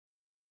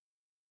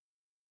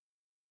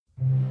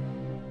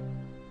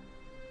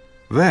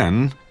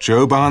Then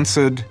Job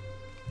answered,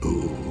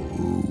 "Oh,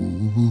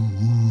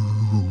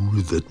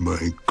 that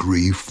my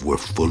grief were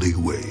fully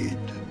weighed,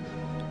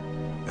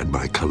 and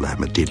my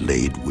calamity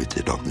laid with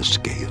it on the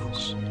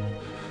scales.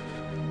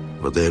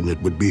 For then it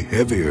would be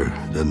heavier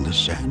than the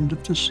sand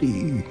of the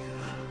sea.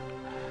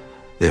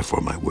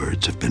 Therefore my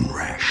words have been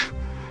rash,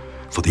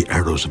 for the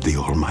arrows of the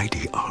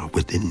Almighty are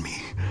within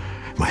me.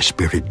 My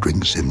spirit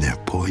drinks in their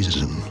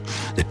poison.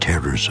 The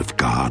terrors of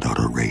God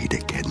are arrayed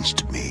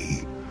against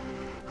me."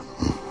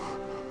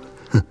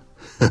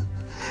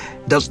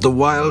 Does the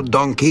wild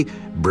donkey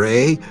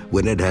bray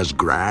when it has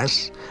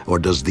grass, or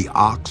does the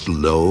ox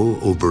low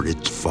over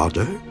its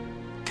fodder?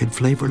 Can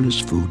flavorless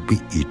food be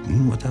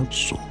eaten without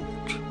salt?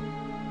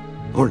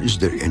 Or is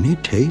there any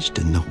taste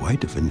in the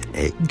white of an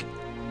egg?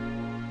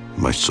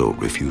 My soul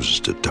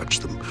refuses to touch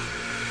them.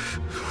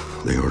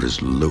 They are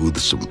as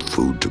loathsome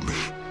food to me.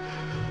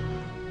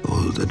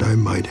 Oh, that I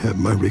might have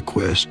my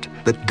request,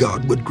 that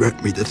God would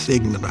grant me the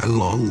thing that I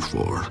long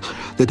for,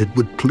 that it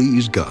would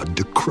please God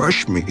to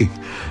crush me,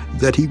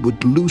 that he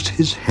would loose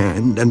his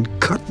hand and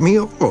cut me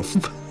off.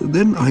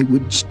 Then I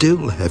would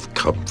still have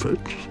comfort.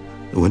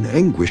 Though in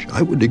anguish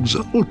I would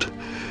exult.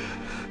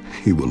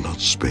 He will not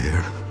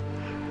spare,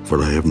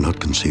 for I have not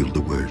concealed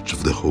the words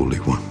of the Holy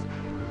One.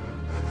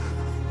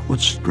 What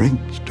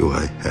strength do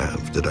I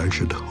have that I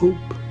should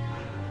hope?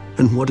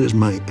 And what is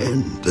my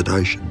end that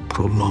I should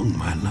prolong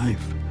my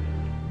life?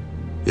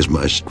 Is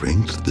my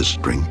strength the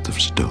strength of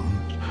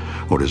stones?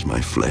 Or is my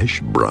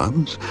flesh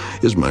bronze?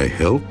 Is my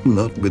help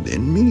not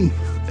within me?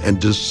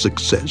 And is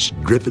success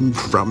driven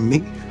from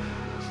me?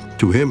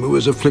 To him who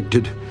is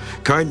afflicted,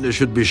 kindness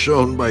should be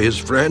shown by his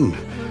friend,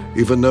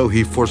 even though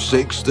he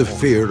forsakes the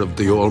fear of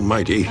the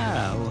Almighty.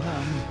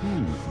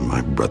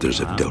 My brothers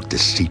have dealt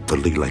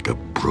deceitfully like a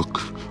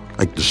brook,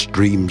 like the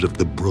streams of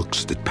the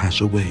brooks that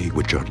pass away,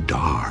 which are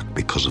dark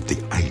because of the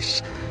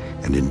ice,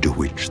 and into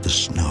which the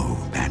snow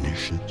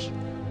vanishes.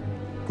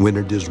 When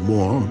it is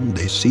warm,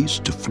 they cease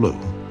to flow.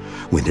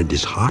 When it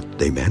is hot,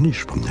 they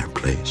vanish from their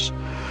place.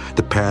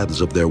 The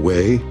paths of their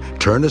way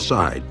turn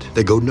aside.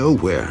 They go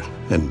nowhere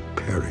and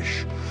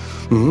perish.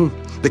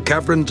 The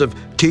caverns of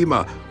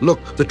Tema, look,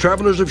 the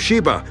travelers of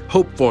Sheba,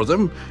 hope for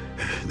them.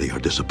 They are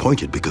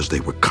disappointed because they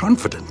were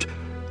confident.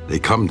 They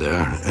come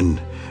there and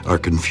are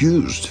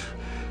confused.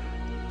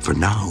 For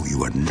now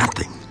you are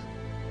nothing.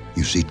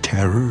 You see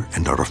terror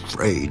and are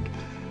afraid.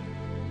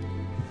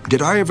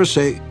 Did I ever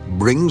say,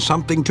 bring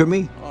something to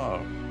me?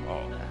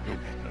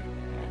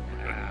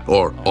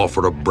 Or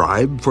offer a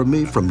bribe for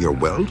me from your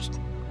wealth?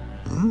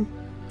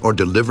 Or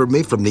deliver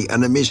me from the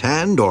enemy's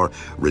hand? Or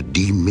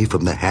redeem me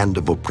from the hand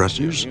of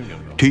oppressors?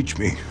 Teach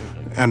me,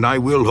 and I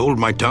will hold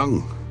my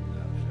tongue.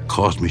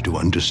 Cause me to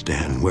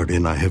understand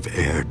wherein I have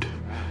erred.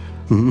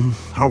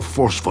 How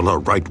forceful are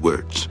right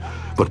words.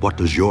 But what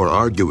does your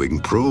arguing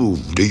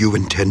prove? Do you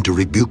intend to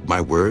rebuke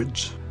my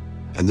words?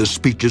 And the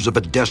speeches of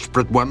a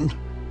desperate one,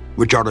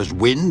 which are as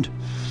wind?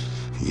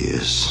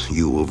 Yes,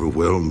 you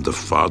overwhelm the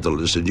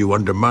fatherless, and you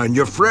undermine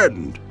your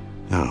friend.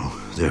 Now,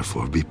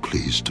 therefore, be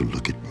pleased to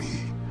look at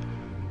me,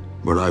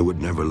 for I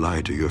would never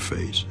lie to your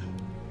face.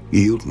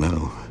 Yield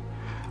now.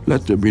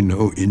 Let there be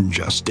no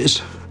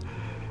injustice.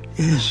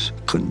 Yes,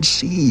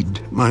 concede.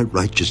 My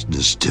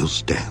righteousness still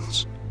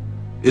stands.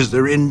 Is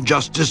there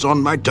injustice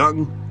on my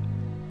tongue?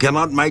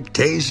 Cannot my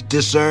taste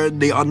discern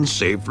the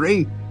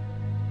unsavory?